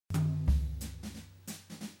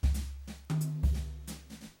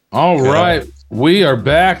All right. We are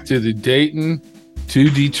back to the Dayton to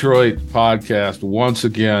Detroit podcast once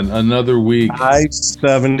again. Another week.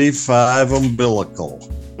 I-75 umbilical.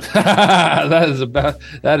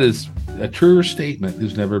 That is a truer statement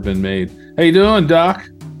who's never been made. How you doing, Doc?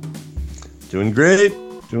 Doing great.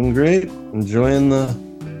 Enjoying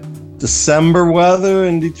the December weather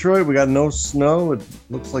in Detroit. We got no snow. It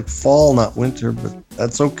looks like fall, not winter, but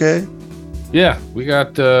that's okay. Yeah, we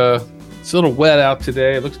got it's a little wet out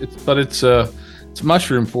today. But it's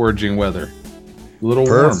mushroom foraging weather. A little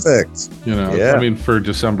perfect. Warm, I mean, for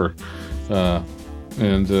December.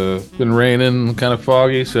 And been raining, kind of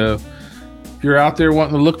foggy. So if you're out there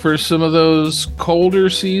wanting to look for some of those colder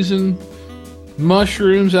season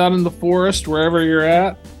mushrooms out in the forest, wherever you're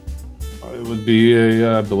at, it would be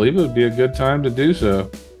I believe it would be a good time to do so.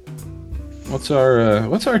 What's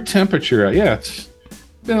our temperature at? Yeah, it's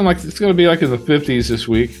going to be like in the 50s this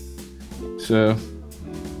week. So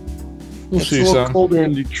we'll see. It's a little colder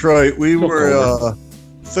in Detroit. We were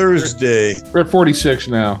Thursday. We're at 46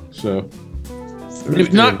 now, so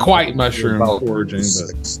Thursday, not quite mushroom foraging,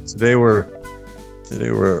 but today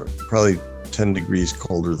we're probably 10 degrees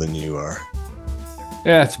colder than you are.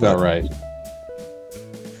 Yeah, that's about right.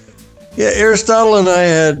 Yeah, Aristotle and I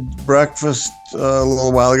had breakfast a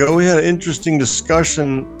little while ago. We had an interesting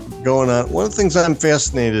discussion going on. One of the things I'm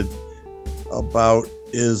fascinated about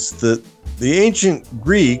is that the ancient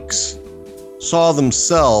Greeks saw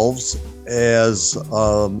themselves as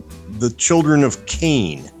the children of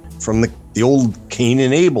Cain from the old Cain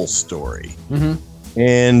and Abel story. Mm-hmm.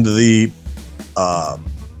 And the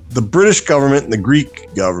British government and the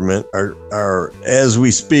Greek government are, as we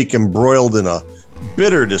speak, embroiled in a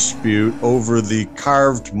bitter dispute over the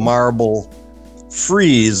carved marble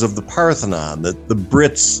frieze of the Parthenon that the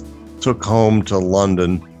Brits took home to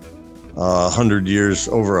London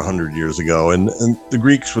over 100 years ago, and the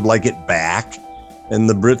Greeks would like it back, and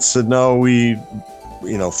the Brits said no, we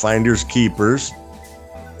finders keepers.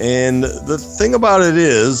 And the thing about it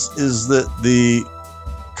is that the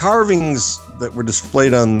carvings that were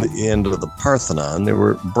displayed on the end of the Parthenon, they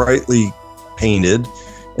were brightly painted,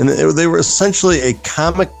 and they were essentially a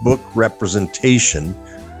comic book representation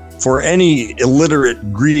for any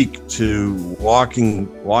illiterate Greek to walking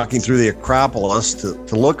through the Acropolis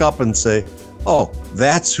to look up and say, oh,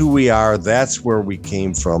 that's who we are, that's where we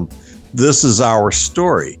came from, this is our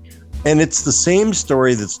story. And it's the same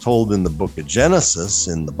story that's told in the book of Genesis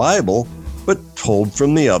in the Bible, but told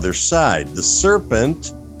from the other side. The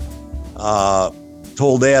serpent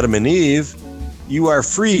told Adam and Eve, you are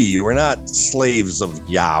free, you are not slaves of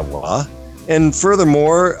Yahweh. And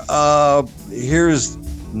furthermore, here's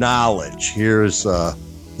knowledge. Here's the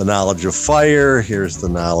knowledge of fire. Here's the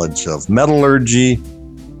knowledge of metallurgy.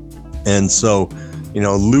 And so,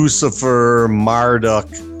 Lucifer, Marduk,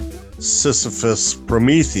 Sisyphus,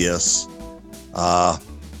 Prometheus,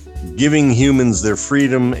 giving humans their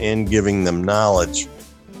freedom and giving them knowledge.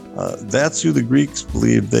 That's who the Greeks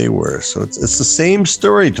believed they were. So it's the same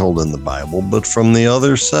story told in the Bible, but from the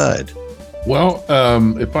other side. Well,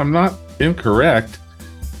 if I'm not incorrect,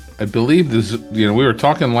 I believe this. We were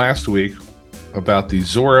talking last week about the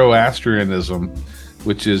Zoroastrianism,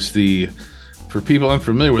 which is for people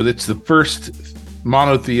unfamiliar with it, it's the first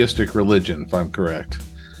monotheistic religion, if I'm correct.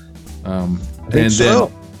 I think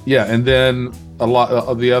so. And then a lot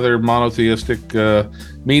of the other monotheistic,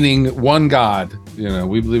 meaning one God.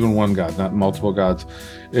 We believe in one God, not multiple gods.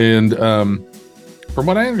 And from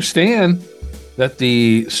what I understand, that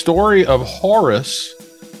the story of Horus,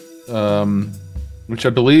 which I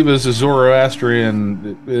believe is in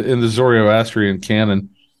the Zoroastrian canon,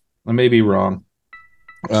 I may be wrong.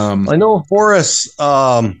 I know Horus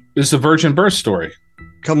is the virgin birth story.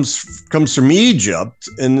 Comes from Egypt,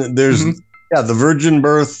 and there's the virgin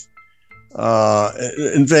birth.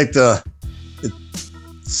 In fact,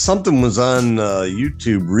 something was on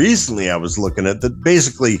YouTube recently I was looking at that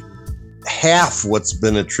basically half what's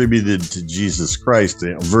been attributed to Jesus Christ,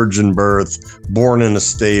 virgin birth, born in a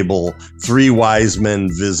stable, 3 wise men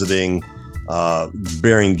visiting,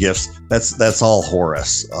 bearing gifts. That's all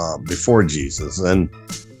Horus before Jesus. And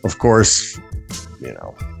of course,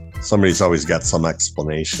 somebody's always got some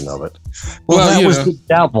explanation of it. Well, that was the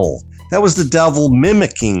devil. That was the devil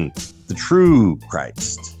mimicking the true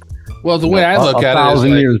Christ. Well, the way I look at it is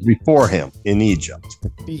 1,000 years before him in Egypt.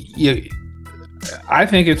 I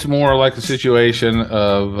think it's more like a situation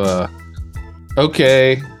of,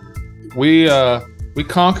 okay, we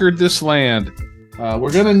conquered this land.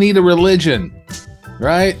 We're going to need a religion,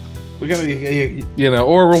 right? We're going to,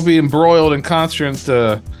 or we'll be embroiled in constant,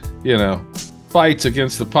 fights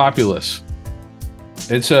against the populace.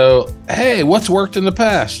 And so, hey, what's worked in the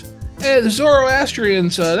past? Hey, the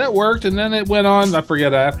Zoroastrians, that worked. And then it went on. I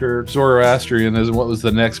forget after Zoroastrian is what was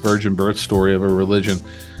the next virgin birth story of a religion.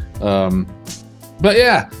 But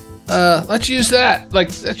yeah, let's use that.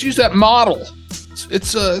 Let's use that model.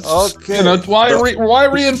 It's okay. Why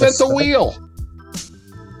reinvent the wheel?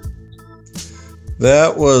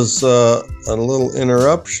 That was a little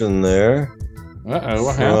interruption there. Uh-oh,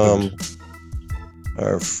 what happened?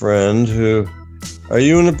 Our friend who... Are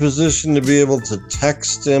you in a position to be able to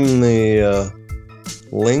text him the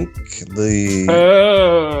link, the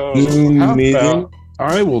Zoom meeting?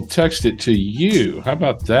 I will text it to you. How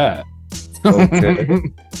about that? Okay.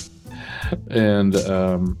 And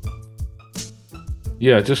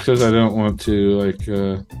yeah, just because I don't want to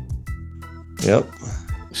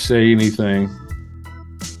say anything,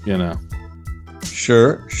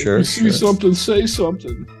 Sure. You see something, say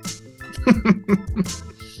something.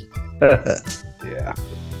 Yeah.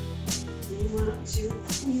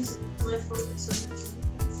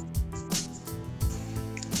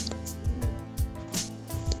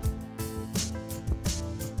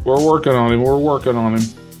 We're working on him.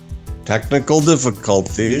 Technical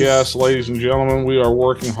difficulties. Yes, ladies and gentlemen, we are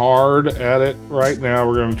working hard at it right now.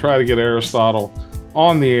 We're going to try to get Aristotle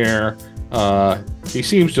on the air. He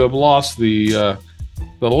seems to have lost the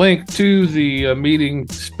link to the meeting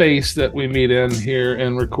space that we meet in here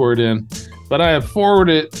and record in. But I have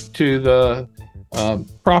forwarded it to the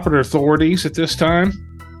proper authorities at this time.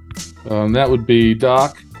 That would be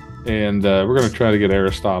Doc, and we're going to try to get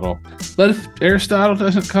Aristotle. But if Aristotle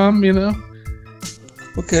doesn't come,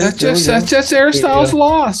 okay, that's just Aristotle's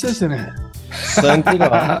loss, isn't it? Sent it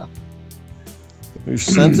off. We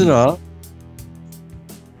sent it off.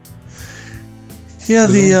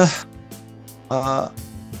 Yeah,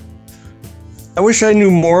 I wish I knew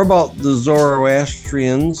more about the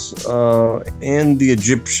Zoroastrians and the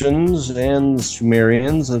Egyptians and the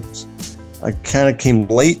Sumerians. I kind of came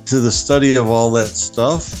late to the study of all that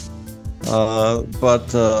stuff,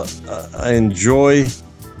 but I enjoy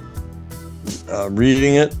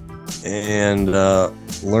reading it and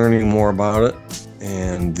learning more about it.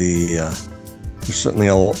 And there's certainly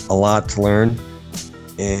a lot to learn.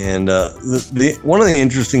 And one of the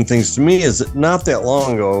interesting things to me is that not that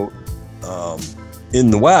long ago, in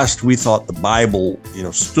the West, we thought the Bible,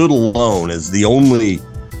 stood alone as the only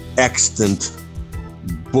extant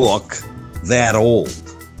book that old.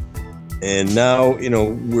 And now,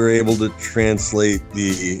 we're able to translate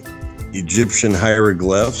the Egyptian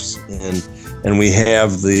hieroglyphs, and we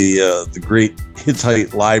have the great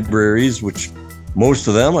Hittite libraries, which most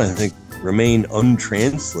of them, I think, remain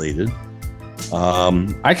untranslated.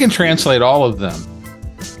 I can translate all of them.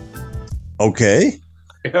 Okay.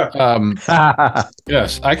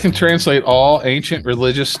 Yes, I can translate all ancient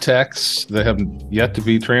religious texts that have yet to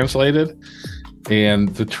be translated. And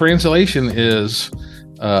the translation is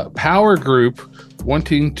power group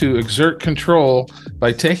wanting to exert control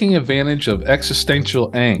by taking advantage of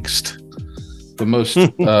existential angst. The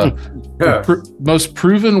most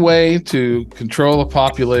proven way to control a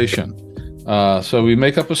population. So we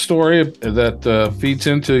make up a story that feeds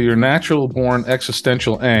into your natural born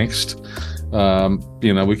existential angst.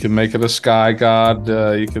 We can make it a sky god.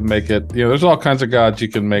 You can make it, there's all kinds of gods you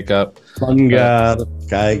can make up. Sun god,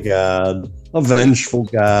 sky god, a vengeful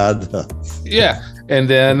god. Yeah. And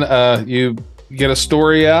then you get a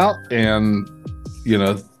story out, and,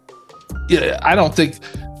 I don't think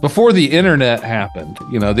before the internet happened,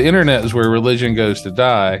 the internet is where religion goes to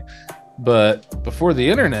die. But before the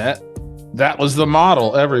internet, that was the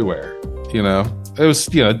model everywhere. It was,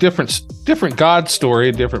 different God story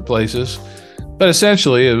in different places. But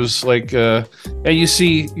essentially, it was like, and you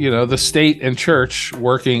see, the state and church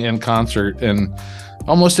working in concert in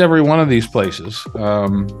almost every one of these places.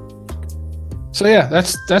 So yeah,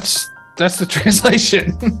 that's the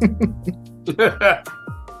translation.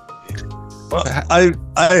 Well,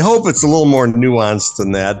 I hope it's a little more nuanced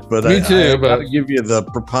than that, but Me too, but gotta give you the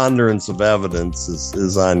preponderance of evidence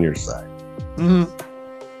is on your side. Mm-hmm.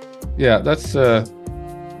 Yeah, that's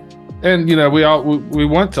and we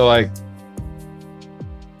want to like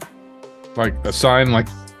assign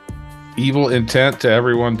evil intent to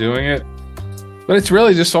everyone doing it, but it's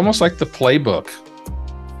really just almost like the playbook.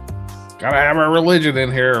 Gotta have our religion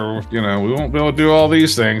in here, or we won't be able to do all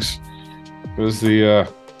these things because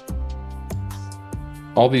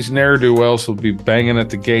all these ne'er-do-wells will be banging at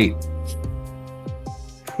the gate.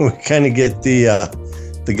 We kind of get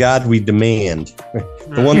the God we demand,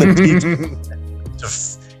 the one that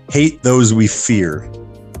teaches to hate those we fear.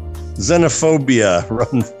 Xenophobia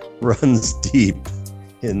runs deep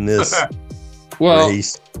in this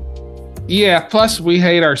race. Yeah. Plus, we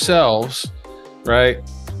hate ourselves, right?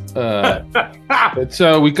 And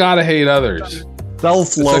so we gotta hate others.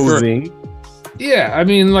 Self-loathing. Yeah, I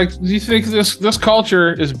mean, like, do you think this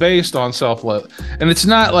culture is based on self-love? And it's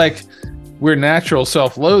not like we're natural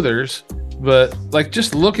self-loathers, but like,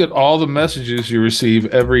 just look at all the messages you receive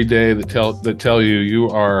every day that tell you you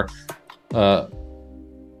are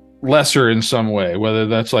lesser in some way. Whether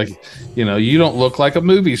that's like, you don't look like a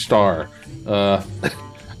movie star.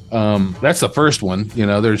 That's the first one.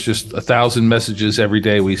 There's just 1,000 messages every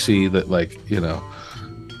day we see that, like,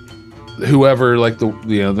 whoever, like,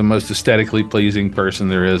 the most aesthetically pleasing person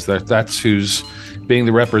there is, that's who's being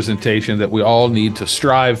the representation that we all need to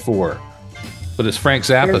strive for. But as Frank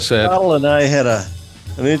Zappa said, Aristotle and I had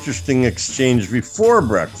an interesting exchange before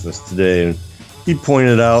breakfast today, and he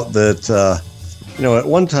pointed out that at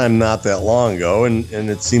one time not that long ago, and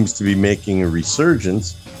it seems to be making a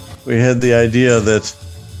resurgence, we had the idea that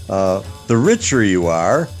the richer you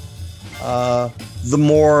are, the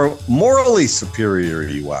more morally superior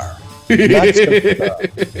you are.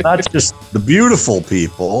 Not just the beautiful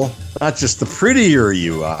people, not just the prettier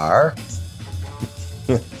you are.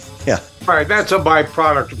 Yeah. All right, that's a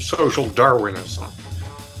byproduct of social Darwinism.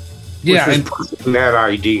 Yeah, and pushing that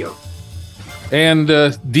idea. And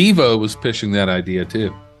Devo was pushing that idea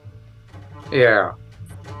too. Yeah.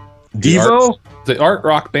 Devo? The art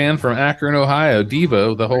rock band from Akron, Ohio,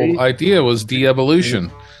 Devo, the whole idea was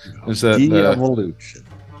DEVOlution. Is that DEVOlution.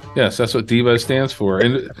 Yes, that's what Devo stands for.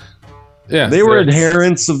 And yeah, they were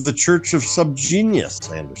adherents of the Church of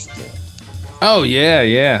Subgenius, I understand. Oh yeah.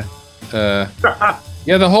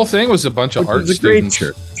 Yeah, the whole thing was a bunch of art students.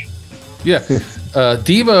 Great church. Yeah.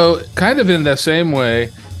 Devo, kind of in the same way,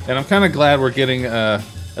 and I'm kind of glad we're getting a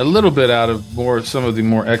little bit out of some of the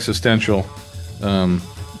more existential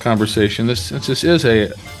conversation. Since this is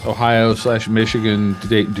a Ohio/Michigan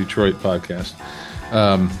Dayton to Detroit podcast.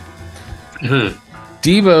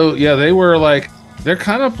 Devo, yeah, they were like, they're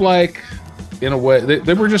kind of like, in a way,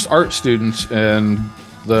 they were just art students, and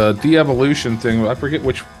the DEVOlution thing, I forget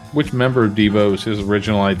which member of Devo was his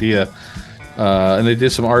original idea, and they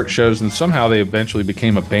did some art shows, and somehow they eventually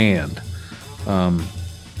became a band,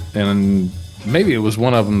 and maybe it was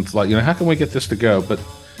one of them like, how can we get this to go? But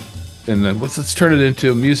and then let's turn it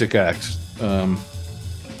into a music act.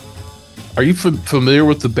 Are you familiar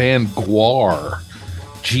with the band GWAR?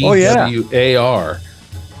 GWAR.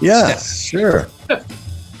 Yeah, sure.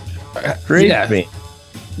 Great band.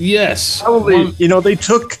 Yes. Probably, they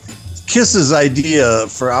took Kiss's idea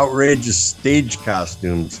for outrageous stage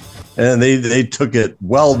costumes, and they took it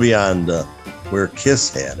well beyond where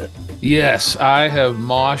Kiss had it. Yes, I have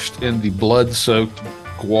moshed in the blood-soaked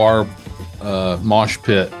GWAR mosh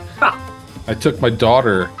pit. I took my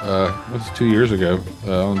daughter, it was 2 years ago,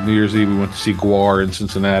 on New Year's Eve, we went to see GWAR in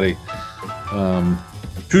Cincinnati.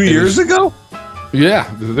 2 years ago? Yeah,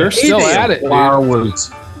 they're still at it. GWAR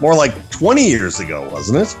was more like 20 years ago,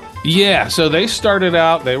 wasn't it? Yeah, so they started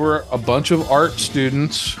out, they were a bunch of art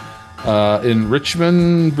students in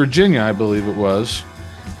Richmond, Virginia, I believe it was,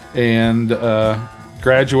 and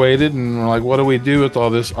graduated, and were like, what do we do with all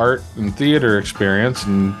this art and theater experience?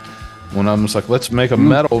 And one of them was like, let's make a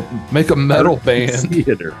metal band.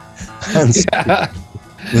 Theater. Yeah.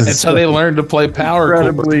 And so they learned to play power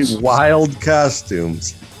incredibly chords. Wild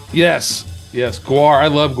costumes. Yes, GWAR. I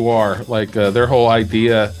love GWAR. Like their whole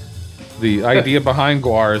idea, the idea behind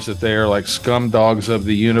GWAR is that they are like scum dogs of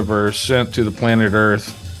the universe sent to the planet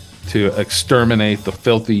Earth to exterminate the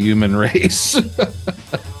filthy human race.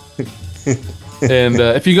 And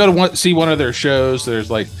if you go to see one of their shows,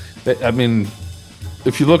 there's like, I mean,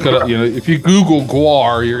 if you look at if you Google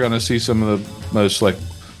GWAR, you're going to see some of the most like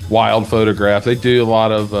wild photographs. They do a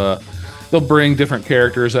lot of they'll bring different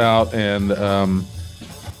characters out and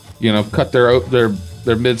cut their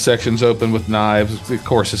midsections open with knives. Of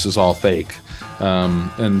course, this is all fake, and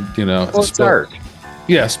it's art.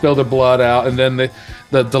 Yeah, spill their blood out, and then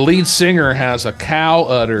the lead singer has a cow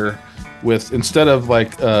udder with, instead of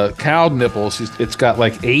like cow nipples, it's got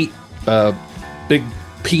like 8 big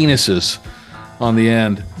penises on the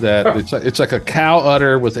end. That it's like a cow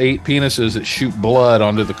udder with 8 penises that shoot blood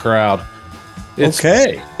onto the crowd. It's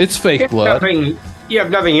fake blood. You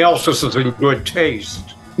have nothing else. This is in good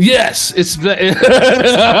taste. Yes, it's.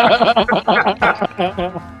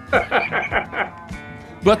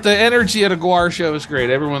 But the energy at a GWAR show is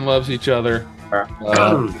great. Everyone loves each other.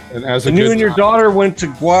 And you and your daughter went to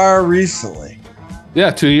GWAR recently. Yeah,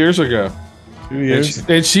 2 years ago. 2 years.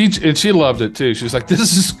 And she loved it too. She was like, "This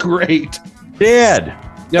is great." Dad.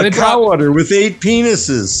 Yeah, a cow udder with 8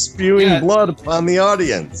 penises spewing blood upon the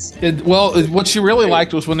audience. What she really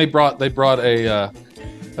liked was when they brought a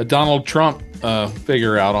a Donald Trump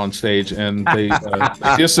figure out on stage, and they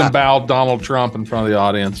disemboweled Donald Trump in front of the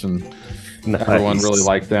audience, and everyone really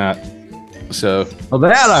liked that. So, well,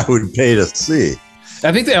 that I would pay to see.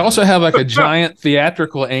 I think they also have like a giant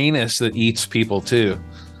theatrical anus that eats people too.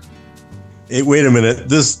 Hey, wait a minute.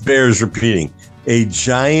 This bears repeating. A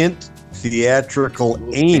giant theatrical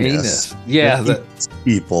anus. Yeah. That eats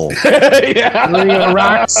people. Yeah. During a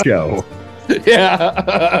rock show.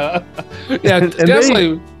 Yeah. Yeah,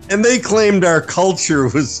 definitely. And they claimed our culture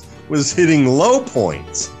was hitting low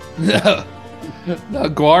points. No,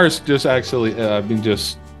 GWAR's just actually,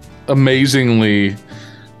 just amazingly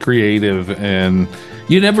creative, and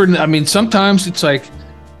you never. I mean, sometimes it's like,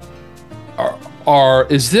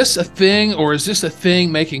 is this a thing, or is this a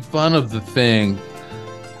thing making fun of the thing?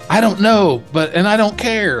 I don't know, and I don't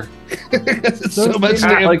care. It's so much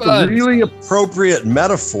like fun. A really appropriate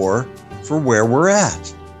metaphor for where we're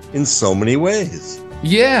at in so many ways.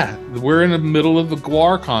 Yeah, we're in the middle of a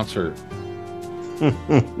GWAR concert.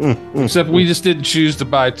 Except we just didn't choose to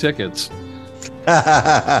buy tickets.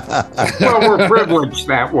 Well, we're privileged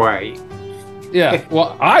that way. Yeah,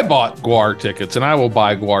 well, I bought GWAR tickets, and I will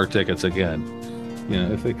buy GWAR tickets again,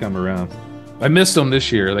 if they come around. I missed them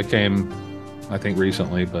this year. They came, I think,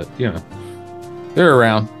 recently, but, they're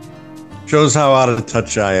around. Shows how out of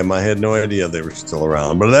touch I am. I had no idea they were still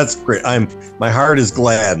around, but that's great. My heart is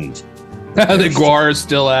gladdened. The GWAR is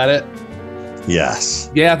still at it. Yes.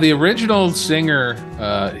 Yeah, the original singer,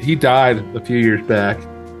 he died a few years back,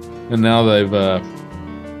 and now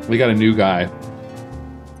we got a new guy.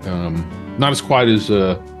 Not as quite as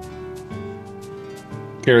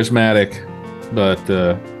charismatic, but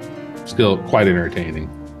still quite entertaining.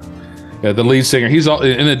 Yeah, the lead singer, he's all,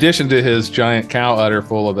 in addition to his giant cow udder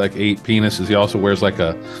full of like 8 penises, he also wears like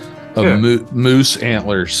a moose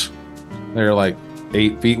antlers. They're like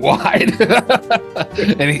 8 feet wide.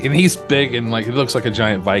 and he's big, and like he looks like a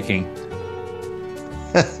giant Viking.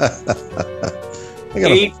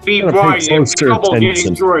 8 feet wide, you have trouble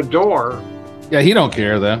getting through a door. Yeah, he don't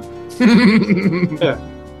care though.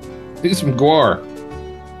 He's from GWAR.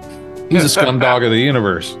 He's a scum dog of the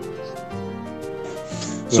universe.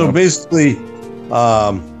 So basically,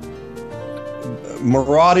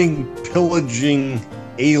 marauding, pillaging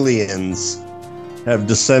aliens have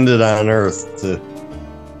descended on Earth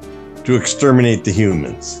to exterminate the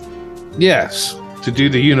humans. Yes, to do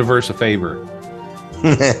the universe a favor.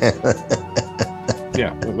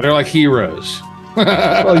 Yeah, they're like heroes.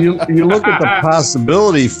 Well, you look at the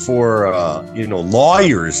possibility for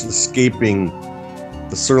lawyers escaping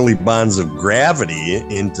the surly bonds of gravity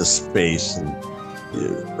into space, and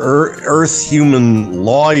Earth human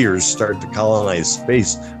lawyers start to colonize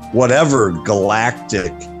space. Whatever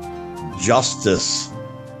galactic justice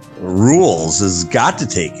rules has got to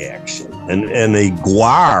take action, and a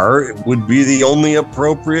GWAR would be the only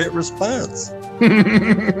appropriate response.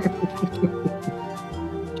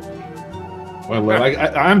 Well,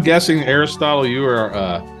 I'm guessing, Aristotle, you are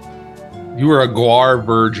a GWAR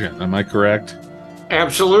virgin. Am I correct?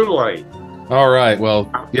 Absolutely. All right. Well,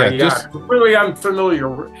 yeah. Really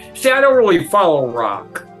unfamiliar. See, I don't really follow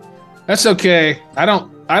rock. That's okay. I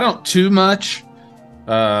don't too much.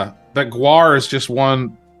 But GWAR is just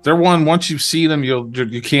one. They're one. Once you see them,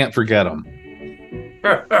 you can't forget them.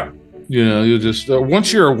 You just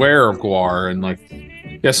once you're aware of GWAR, and like,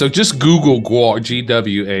 yeah. So just Google GWAR,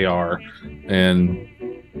 GWAR, and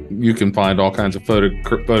you can find all kinds of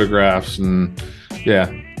photographs, and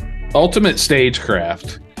yeah, ultimate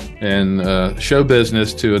stagecraft and show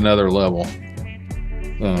business to another level.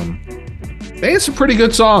 They had some pretty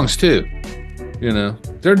good songs too.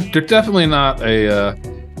 They're definitely not a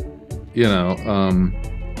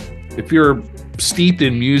if you're steeped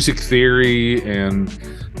in music theory and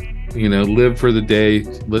live for the day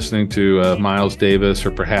listening to Miles Davis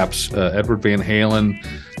or perhaps Edward Van Halen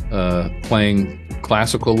playing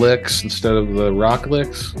classical licks instead of the rock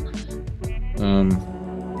licks,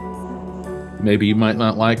 maybe you might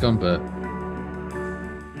not like them, but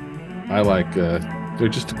I like they're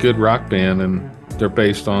just a good rock band, and they're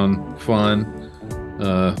based on fun,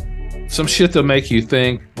 some shit that'll make you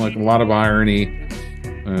think, like a lot of irony,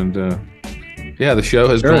 and yeah, the show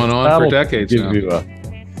has gone on for decades now.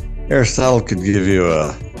 Aristotle could give you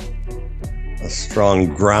a strong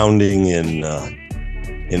grounding in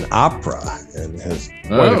opera, and has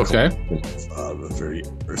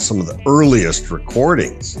some of the earliest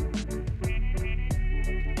recordings.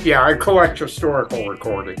 Yeah, I collect historical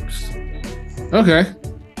recordings. Okay.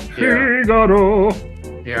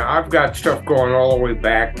 Yeah, I've got stuff going all the way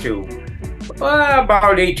back to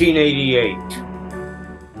about 1888.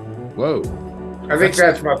 Whoa. I think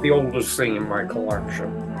that's about the oldest thing in my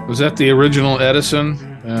collection. Was that the original Edison?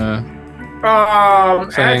 Saying,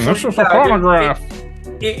 Actually, this is a phonograph.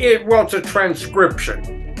 It's a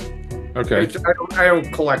transcription. Okay. I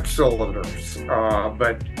don't collect cylinders,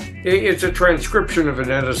 but it's a transcription of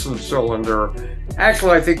an Edison cylinder.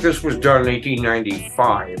 Actually, I think this was done in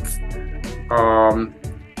 1895.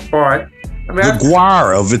 But I mean, the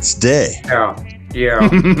GWAR of its day. Yeah.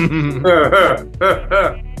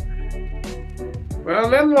 Well,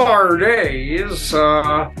 them latter days,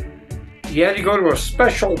 you had to go to a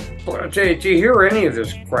special, to hear any of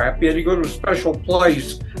this crap, you had to go to a special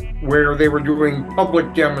place where they were doing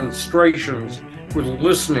public demonstrations with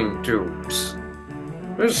listening tubes.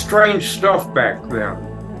 There's strange stuff back then.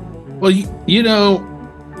 Well, you know,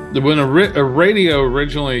 when a radio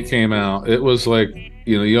originally came out, it was like,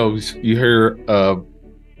 you hear the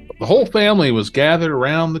whole family was gathered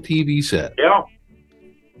around the TV set. Yeah.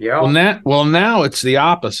 Well, now it's the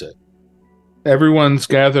opposite. Everyone's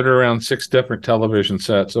gathered around 6 different television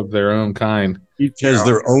sets of their own kind. Each has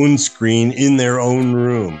their own screen in their own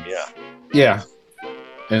room. Yeah.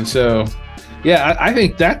 And so, I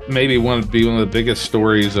think that maybe would be one of the biggest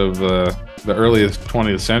stories of the earliest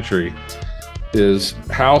 20th century is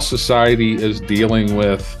how society is dealing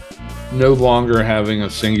with no longer having a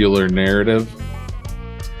singular narrative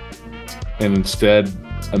and instead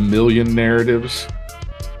a million narratives,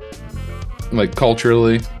 like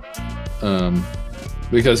culturally.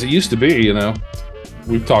 Because it used to be,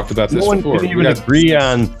 we've talked about this before. No one can even agree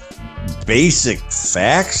on basic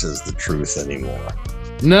facts as the truth anymore.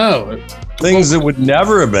 No. Things that would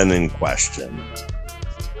never have been in question.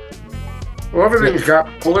 Well, everything's got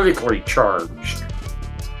politically charged.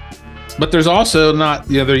 But there's also not,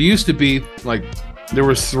 there used to be, like, there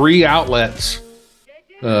was 3 outlets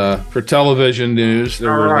for television news.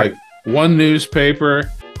 There were like one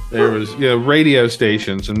newspaper. There was, radio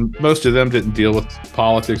stations, and most of them didn't deal with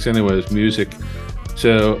politics anyways, music.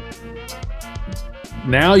 So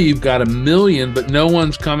now you've got a million, but no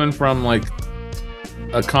one's coming from like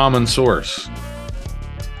a common source.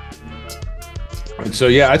 And so,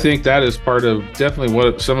 I think that is part of definitely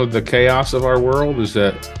what some of the chaos of our world is,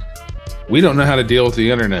 that we don't know how to deal with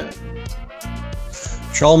the internet.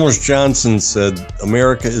 Chalmers Johnson said,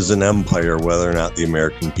 America is an empire, whether or not the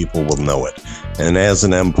American people will know it. And as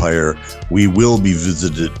an empire, we will be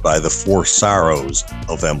visited by the 4 sorrows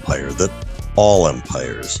of empire, that all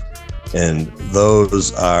empires. And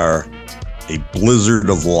those are a blizzard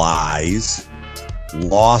of lies,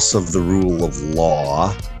 loss of the rule of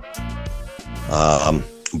law,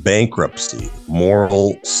 bankruptcy,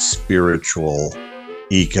 moral, spiritual,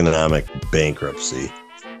 economic bankruptcy.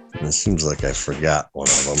 And it seems like I forgot one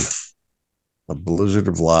of them. A blizzard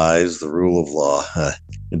of lies, the rule of law.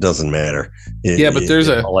 It doesn't matter. But there's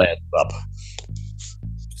it all adds up.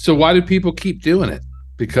 So why do people keep doing it?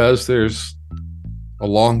 Because there's a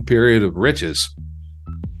long period of riches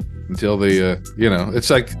until they, it's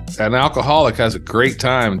like an alcoholic has a great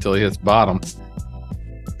time until he hits bottom.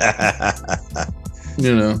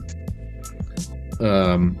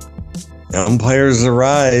 Empires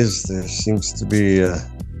arise. There seems to be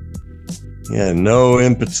no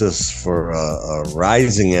impetus for a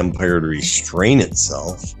rising empire to restrain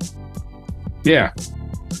itself. Yeah.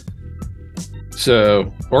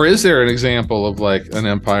 So, or is there an example of like an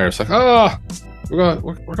empire? It's like,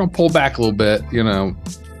 we're gonna pull back a little bit.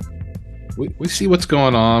 We see what's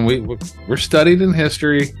going on. We're studied in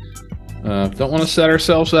history. Don't want to set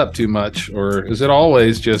ourselves up too much. Or is it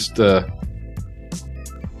always just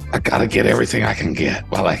I gotta get everything I can get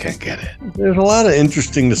while I can get it? There's a lot of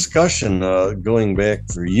interesting discussion going back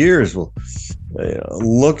for years. Well,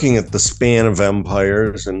 looking at the span of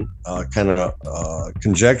empires and kind of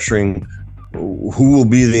conjecturing who will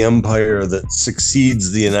be the empire that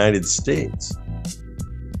succeeds the United States.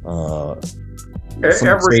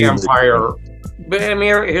 Every empire,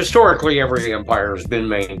 historically, every empire has been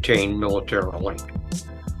maintained militarily.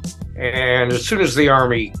 And as soon as the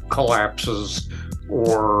army collapses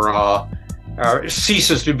or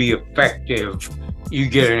ceases to be effective, you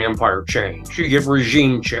get an empire change. You get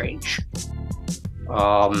regime change.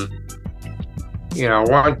 Once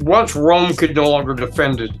Rome could no longer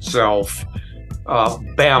defend itself,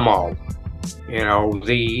 bammo,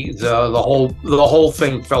 the whole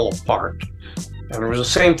thing fell apart. And it was the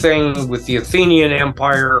same thing with the Athenian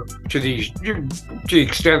Empire to the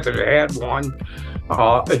extent that it had one.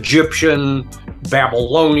 Egyptian,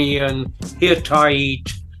 Babylonian,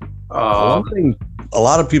 Hittite. One thing a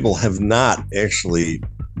lot of people have not actually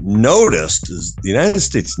noticed is the United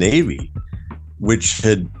States Navy, which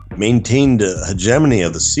had maintained a hegemony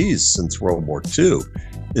of the seas since World War II,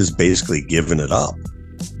 is basically giving it up.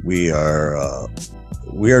 We are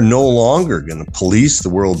we are no longer going to police the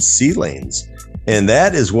world's sea lanes. And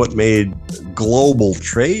that is what made global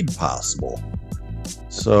trade possible.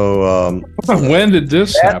 So when did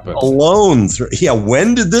this happen? Alone,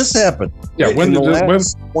 when did this happen? Yeah, when did the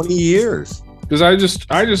last 20 years? Because I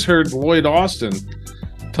just heard Lloyd Austin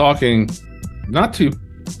talking not too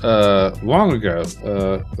long ago.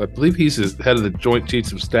 I believe he's the head of the Joint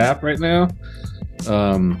Chiefs of Staff right now.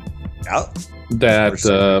 That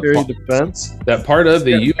Secretary of Defense. That part of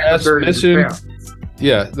the U.S. mission.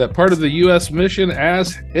 Yeah, that part of the U.S. mission,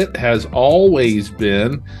 as it has always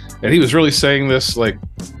been, and he was really saying this, like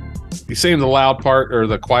he's saying the loud part or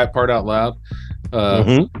the quiet part out loud,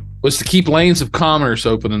 was to keep lanes of commerce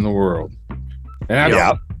open in the world.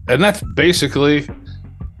 And that's basically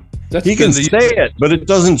he can say it, but it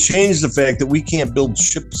doesn't change the fact that we can't build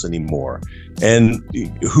ships anymore. And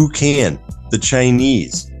who can? The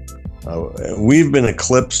Chinese. We've been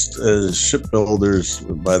eclipsed as shipbuilders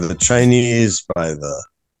by the Chinese, by the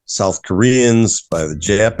South Koreans, by the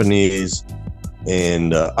Japanese,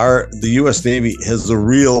 and the U.S. Navy has a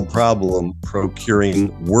real problem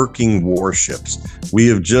procuring working warships. We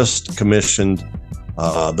have just commissioned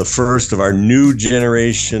the first of our new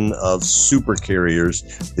generation of super carriers,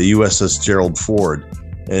 the USS Gerald Ford,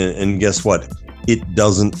 and guess what? It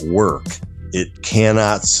doesn't work. It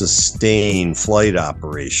cannot sustain flight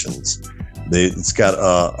operations. It's got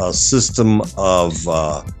a system of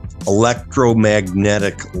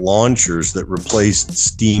electromagnetic launchers that replaced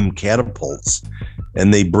steam catapults,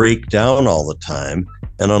 and they break down all the time.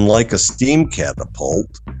 And unlike a steam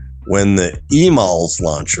catapult, when the EMALS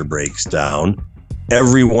launcher breaks down,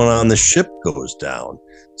 everyone on the ship goes down.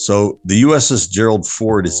 So the USS Gerald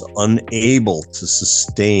Ford is unable to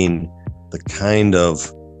sustain the kind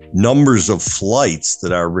of numbers of flights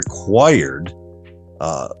that are required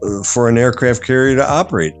for an aircraft carrier to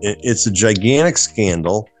operate. It's a gigantic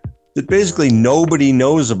scandal that basically nobody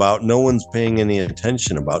knows about. No one's paying any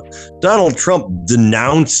attention about. Donald Trump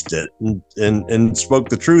denounced it and spoke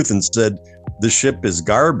the truth and said the ship is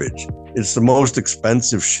garbage. It's the most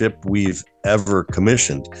expensive ship we've ever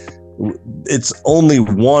commissioned. It's only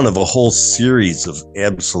one of a whole series of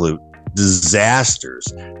absolute disasters.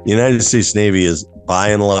 The United States Navy is, by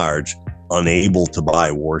and large, unable to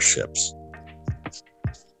buy warships.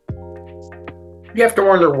 You have to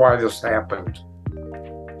wonder why this happened.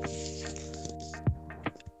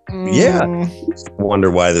 Yeah,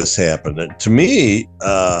 wonder why this happened. And to me,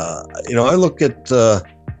 I look at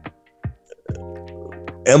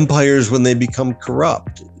empires when they become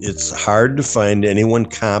corrupt. It's hard to find anyone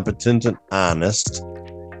competent and honest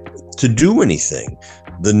to do anything.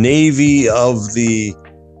 The navy of the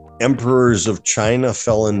emperors of China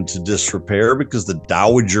fell into disrepair because the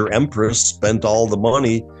Dowager Empress spent all the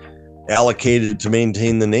money allocated to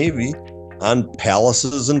maintain the navy on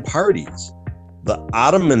palaces and parties. The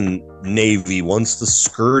Ottoman Navy, once the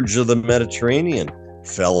scourge of the Mediterranean,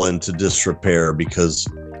 fell into disrepair because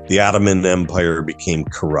the Ottoman Empire became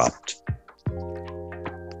corrupt.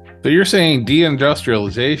 So you're saying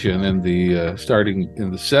deindustrialization in the starting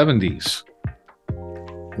in the 70s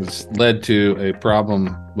has led to a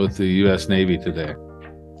problem with the U.S. Navy today?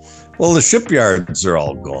 Well, the shipyards are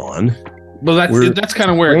all gone. Well, that's kind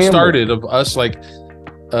of where it started, of us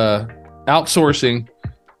outsourcing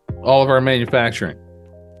all of our manufacturing.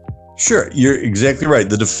 Sure, you're exactly right.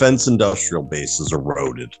 The defense industrial base is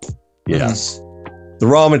eroded. Yes. Mm-hmm. The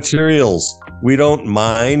raw materials, we don't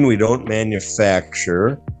mine, we don't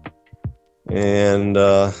manufacture. And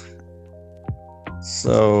the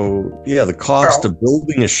cost of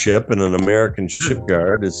building a ship in an American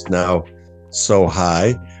shipyard is now so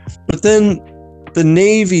high. But then the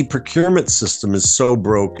Navy procurement system is so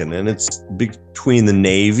broken, and it's between the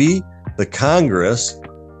Navy, the Congress,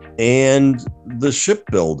 and the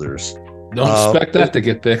shipbuilders. Don't expect that to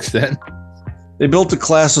get fixed then. They built a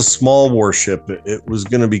class of small warship. It was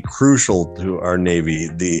going to be crucial to our Navy.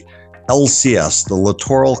 The LCS, the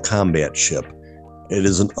Littoral Combat Ship. It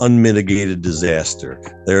is an unmitigated disaster.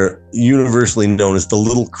 They're universally known as the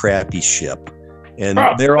little crappy ship. And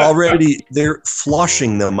they're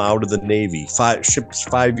flushing them out of the Navy. Ships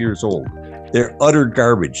 5 years old. They're utter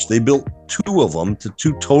garbage. They built two of them to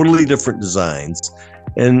two totally different designs.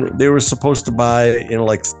 And they were supposed to buy,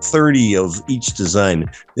 30 of each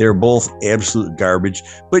design. They're both absolute garbage.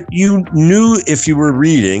 But you knew, if you were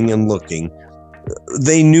reading and looking,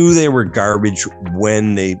 they knew they were garbage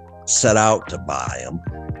when they set out to buy them.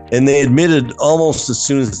 And they admitted almost as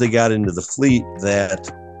soon as they got into the fleet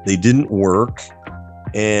that they didn't work,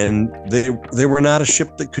 and they were not a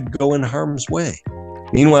ship that could go in harm's way.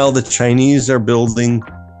 Meanwhile, the Chinese are building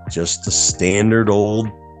just a standard old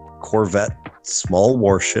Corvette small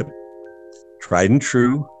warship, tried and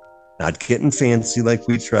true, not getting fancy like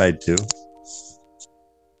we tried to.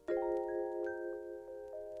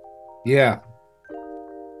 Yeah.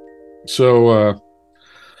 So,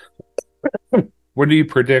 when do you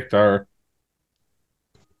predict our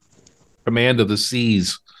command of the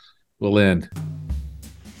seas will end?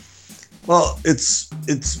 Well, it's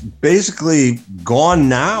basically gone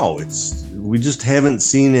now. We just haven't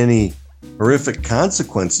seen any horrific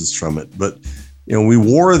consequences from it. But we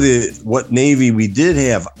wore what Navy we did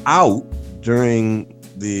have out during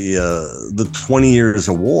the 20 years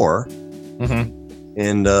of war,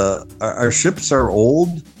 and our ships are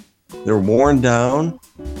old, they're worn down,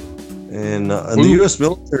 and the U.S.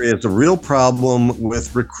 military has a real problem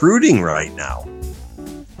with recruiting right now.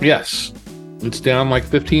 Yes. It's down like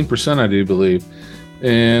 15%, I do believe.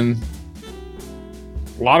 And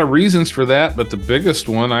a lot of reasons for that, but the biggest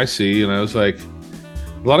one I see, is like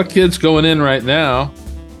a lot of kids going in right now,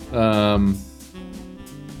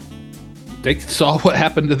 they saw what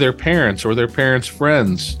happened to their parents or their parents'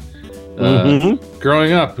 friends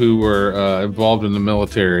growing up who were involved in the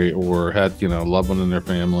military or had, a loved one in their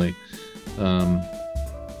family.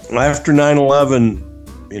 After 9/11,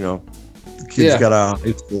 kids got out of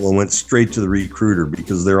high school and went straight to the recruiter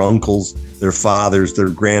because their uncles, their fathers, their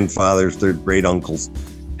grandfathers, their great uncles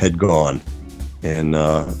had gone, and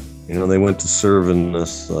they went to serve in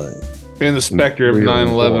this. And the specter of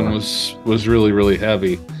 9/11 was really, really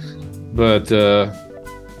heavy, but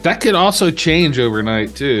that could also change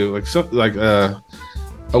overnight too. Like a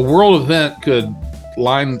world event could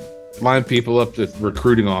line people up to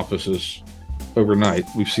recruiting offices overnight.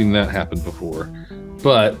 We've seen that happen before,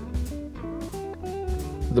 but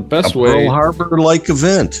the best way, Pearl Harbor-like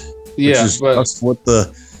event, which is just what the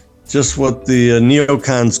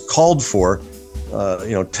neocons called for,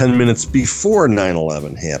 10 minutes before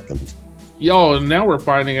 9/11 happened. And now we're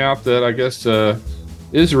finding out that I guess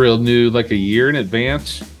Israel knew like a year in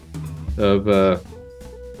advance of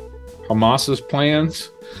Hamas's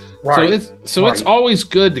plans. Right. So it's always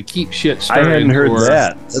good to keep shit stirring. I hadn't heard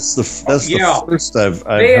that. That's the first I've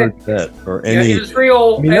heard that. Or any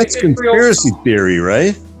Israel. That's conspiracy theory,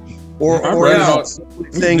 right? Or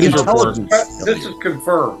saying intelligence. This is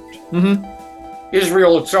confirmed.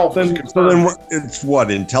 Israel itself is confirmed. So then it's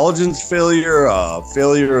what? Intelligence failure?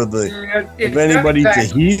 Failure of anybody to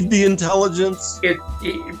heed the intelligence? They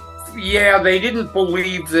didn't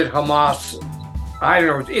believe that Hamas. I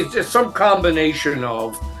don't know. It's some combination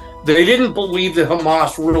of. They didn't believe that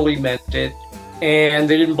Hamas really meant it, and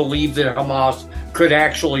they didn't believe that Hamas could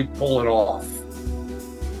actually pull it off.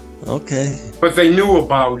 Okay. But they knew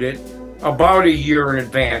about it about a year in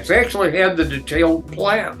advance. They actually had the detailed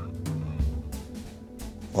plan.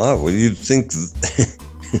 Wow, well, you'd think...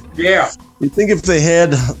 Yeah. You'd think if they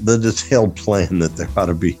had the detailed plan that there ought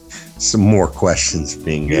to be some more questions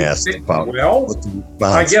being asked about. Well,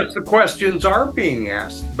 I guess the questions are being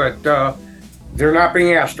asked, but... they're not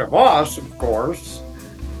being asked of us, of course.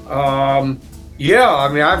 I've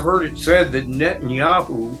heard it said that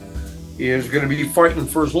Netanyahu is going to be fighting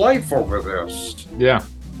for his life over this. Yeah.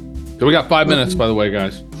 So we got 5 minutes, by the way,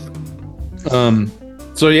 guys.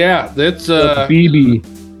 That's Bibi.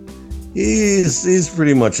 He's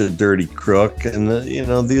pretty much a dirty crook, and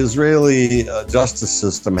the Israeli justice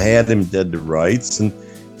system had him dead to rights, and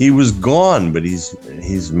he was gone. But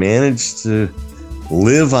he's managed to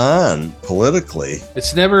live on politically.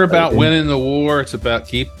 It's never about winning the war. It's about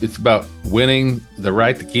winning the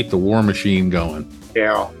right to keep the war machine going.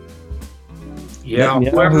 Yeah.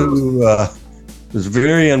 Netanyahu was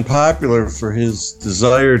very unpopular for his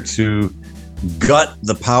desire to gut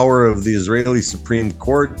the power of the Israeli Supreme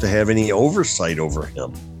Court to have any oversight over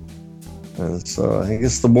him. And so I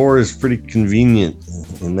guess the war is pretty convenient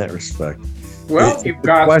in that respect. Well, you've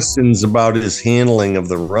got questions about his handling of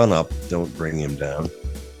the run-up. Don't bring him down.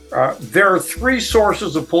 There are three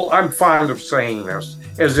sources of I'm fond of saying this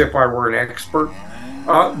as if I were an expert.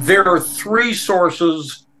 There are three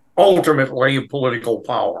sources, ultimately, of political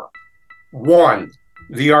power. 1,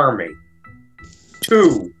 the army.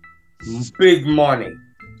 2, big money.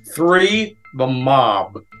 3, the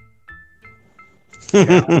mob.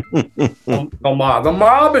 The mob. The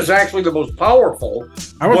mob is actually the most powerful.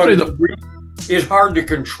 I would say is hard to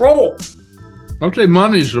control. I would say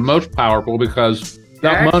money is the most powerful because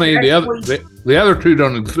without money, the other two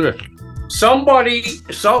don't exist. Somebody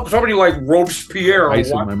like Robespierre,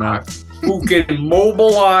 who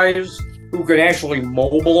can actually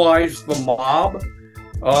mobilize the mob,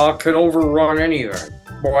 can overrun anything.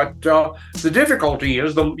 But the difficulty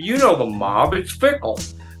is the mob. It's fickle.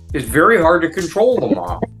 It's very hard to control the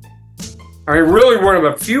mob. I mean, really one of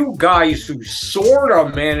the few guys who sort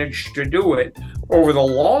of managed to do it over the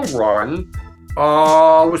long run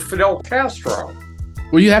was Fidel Castro.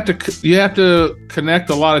 Well, you have to connect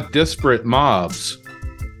a lot of disparate mobs,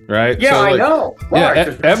 right? Yeah, so, I know. Yeah,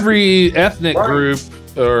 Right. every ethnic Right. group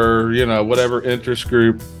or whatever interest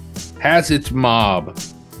group has its mob.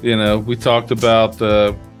 We talked about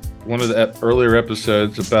one of the earlier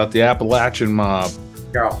episodes about the Appalachian mob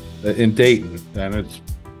Yeah. in Dayton, and it's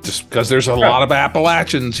just because there's a lot of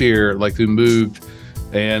Appalachians here, like who moved,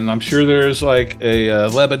 and I'm sure there's like a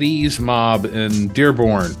Lebanese mob in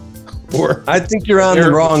Dearborn. Or I think you're on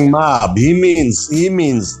the wrong mob. He means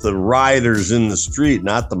the rioters in the street,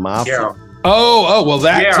 not the mafia. Yeah. Oh, well,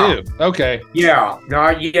 that too. Okay. Yeah. No,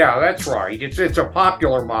 yeah, that's right. It's a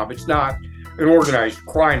popular mob. It's not an organized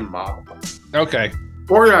crime mob. Okay.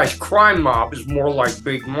 Organized crime mob is more like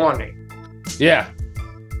big money. Yeah.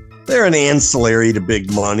 They're an ancillary to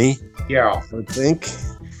big money, Yeah. I think.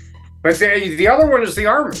 But the other one is the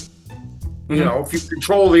army. You know, if you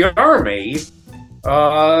control the army,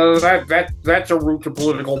 that's a route to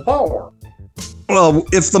political power. Well,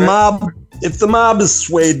 if the mob is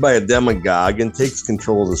swayed by a demagogue and takes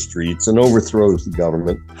control of the streets and overthrows the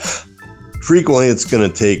government, frequently it's going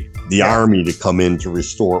to take the army to come in to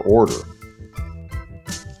restore order.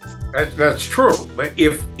 That's true. But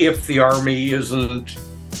if the army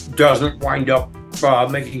doesn't wind up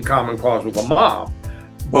making common cause with the mob.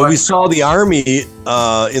 Well, we saw the army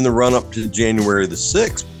in the run-up to January the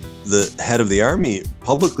 6th, the head of the army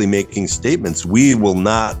publicly making statements, we will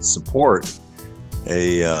not support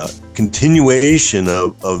a continuation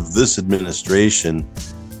of this administration,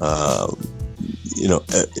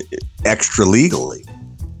 extra legally.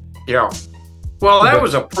 Yeah. Well, that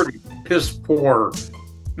was a pretty piss poor.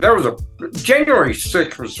 January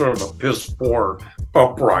 6th was sort of a piss poor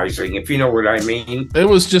uprising, if you know what I mean. It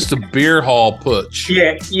was just a beer hall putsch.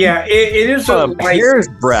 Yeah. It isn't like hair's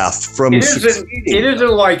breadth from. It isn't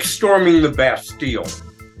like storming the Bastille.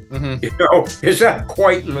 Mm-hmm. Is that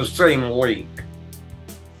quite in the same league?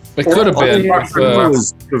 It could have been.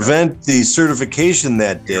 Was prevent the certification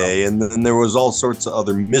that day, and then there was all sorts of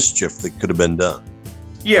other mischief that could have been done.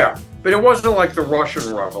 Yeah, but it wasn't like the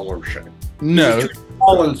Russian Revolution. No. It was too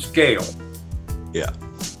small in scale. Yeah.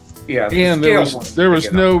 Yeah. And there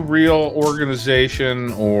was no real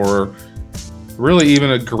organization or really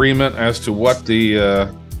even agreement as to what the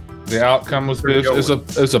outcome was. It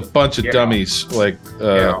was a bunch of dummies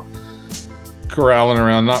corralling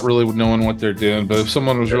around, not really knowing what they're doing. But if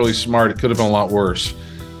someone was really smart, it could have been a lot worse.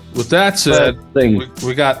 With that said,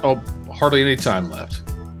 we got hardly any time left.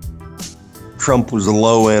 Trump was a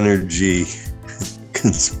low energy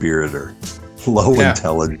conspirator, low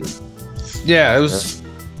intelligence. Yeah, it was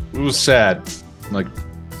sad. Like,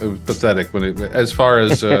 it was pathetic as far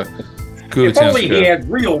as coup if only go. he had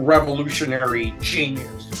real revolutionary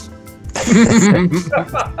genius.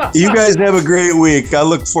 You guys have a great week. I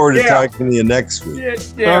look forward to talking to you next week.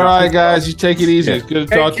 Yeah. All right, guys, you take it easy. It's good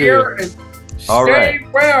to talk to you. All right. Stay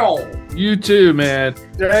well. You too, man.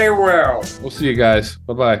 Stay well. We'll see you guys.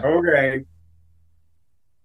 Bye-bye. Okay.